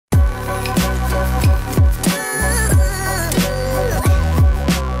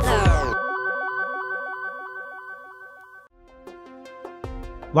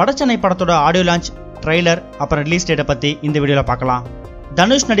வட சென்னை படத்தோட audio launch, trailer, அப்புறம் ரிலீஸ் டேட்டை பற்றி இந்த வீடியோவில் பார்க்கலாம்.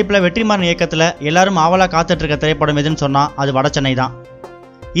 தனுஷ் நடிப்பில் வெற்றிமாறன் இயக்கத்தில் எல்லாரும் ஆவலாக காத்துட்டு இருக்க திரைப்படம் எதுன்னு சொன்னால் அது வட சென்னை தான்.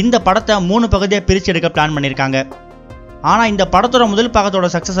 இந்த படத்தை 3 பகுதியாக பிரித்து எடுக்க பிளான் பண்ணியிருக்காங்க. ஆனால் இந்த படத்தோட முதல் பாகத்தோட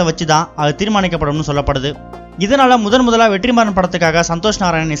சக்ஸஸை வச்சு தான் அது தீர்மானிக்கப்படும்னு சொல்லப்படுது. இதனால் முதலாக வெற்றிமாறன் படத்துக்காக சந்தோஷ்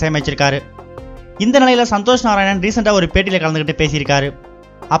நாராயணன் இசையமைச்சிருக்காரு. இந்த நிலையில் சந்தோஷ் நாராயணன் ரீசெண்டாக ஒரு பேட்டியில் கலந்துக்கிட்டு பேசியிருக்காரு.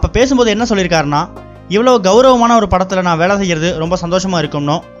 அப்போ பேசும்போது என்ன சொல்லியிருக்காருன்னா, இவ்வளோ கௌரவமான ஒரு படத்தில் நான் வேலை செய்கிறது ரொம்ப சந்தோஷமாக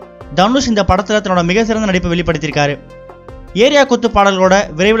இருக்கும்னோ. தனுஷ் இந்த படத்தில் தன்னோட மிக சிறந்த நடிப்பை வெளிப்படுத்தியிருக்காரு. ஏரியா குத்து பாடல்களோட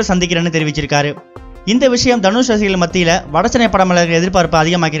விரைவில் சந்திக்கிறேன்னு தெரிவிச்சிருக்காரு. இந்த விஷயம் தனுஷ் ரசிகர்கள் மத்தியில் வடச்சென்னை படம் மேலே எதிர்பார்ப்பு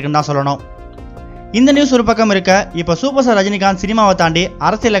அதிகமாக்கியிருக்குன்னு தான் சொல்லணும். இந்த நியூஸ் ஒரு பக்கம் இருக்க, இப்போ சூப்பர் ஸ்டார் ரஜினிகாந்த் சினிமாவை தாண்டி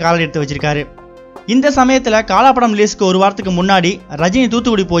அரசியலில் காலடி எடுத்து வச்சிருக்காரு. இந்த சமயத்தில் காலா படம் ரிலீஸ்க்கு ஒரு வாரத்துக்கு முன்னாடி ரஜினி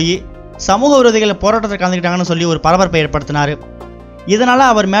தூத்துக்குடி போய் சமூக விரோதிகள் போராட்டத்தை கலந்துக்கிட்டாங்கன்னு சொல்லி ஒரு பரபரப்பை ஏற்படுத்தினார். இதனால்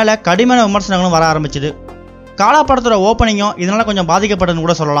அவர் மேலே கடுமையான விமர்சனங்களும் வர ஆரம்பிச்சுது. காலா படத்தோட ஓப்பனிங்கும் இதனால் கொஞ்சம் பாதிக்கப்பட்டதுன்னு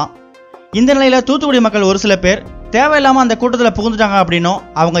கூட சொல்லலாம். இந்த நிலையில் தூத்துக்குடி மக்கள் ஒரு சில பேர் தேவையில்லாமல் அந்த கூட்டத்தில் புகுந்துட்டாங்க அப்படின்னும்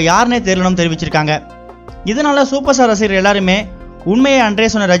அவங்க யாருன்னே தெரியலன்னு தெரிவிச்சிருக்காங்க. இதனால் சூப்பர் ஸ்டார் ரசிகர் எல்லாருமே உண்மையை அன்றே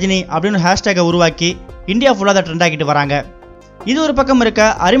சொன்ன ரஜினி அப்படின்னு ஹேஷ்டேக்கை உருவாக்கி இந்தியா ஃபுல்லாக அதை ட்ரெண்ட் ஆக்கிட்டு வராங்க. இது ஒரு பக்கம் இருக்க,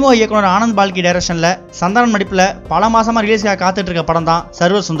 அறிமுக இயக்குனர் ஆனந்த் பால்கி டைரக்ஷனில் சந்தானம் நடிப்பில் பல மாதமாக ரிலீஸாக காத்துட்டு இருக்க படம் தான்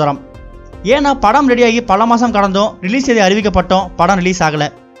சர்வர் சுந்தரம். ஏன்னா படம் ரெடியாகி பல மாதம் கடந்தும் ரிலீஸ் தேதி அறிவிக்கப்பட்டோம், படம் ரிலீஸ் ஆகலை.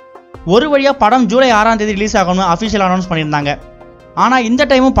 ஒரு வழியாக படம் ஜூலை 6ஆம் தேதி ரிலீஸ் ஆகணும்னு அஃபிஷியல் அனௌன்ஸ் பண்ணியிருந்தாங்க. ஆனால் இந்த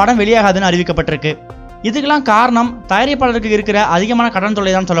டைமும் படம் வெளியாகாதுன்னு அறிவிக்கப்பட்டிருக்கு. இதுக்கெல்லாம் காரணம் தயாரிப்பாளருக்கு இருக்கிற அதிகமான கடன்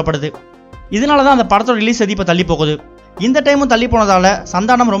தொல்லை தான் சொல்லப்படுது. இதனால தான் அந்த படத்தோட ரிலீஸ் தேதி இப்போ தள்ளி போகுது. இந்த டைமும் தள்ளி போனதால்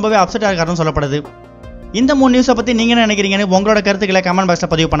சந்தானம் ரொம்பவே அப்செட் ஆகிறாருன்னு சொல்லப்படுது. இந்த 3 நியூஸை பற்றி நீங்கள் என்ன நினைக்கிறீங்கன்னு உங்களோட கருத்துக்களை கமெண்ட்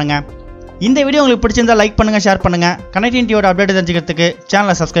பாக்ஸில் பதிவு பண்ணுங்கள். இந்த வீடியோ உங்களுக்கு பிடிச்சிருந்தா லைக் பண்ணுங்கள், ஷேர் பண்ணுங்கள். கனெக்டிங் டிவியோட அப்டேட் தெரிஞ்சுக்கிறதுக்கு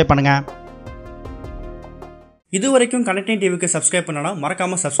சேனலை சப்ஸ்கிரைப் பண்ணுங்கள். இதுவரைக்கும் கனெக்டிங் டிவிக்கு சப்ஸ்கிரைப் பண்ணனா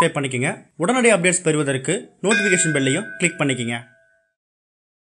மறக்காமல் சப்ஸ்கிரைப் பண்ணிக்கங்க. உடனடி அப்டேட்ஸ் பெறுவதற்கு நோட்டிஃபிகேஷன் பெல்லையும் கிளிக் பண்ணிக்கங்க.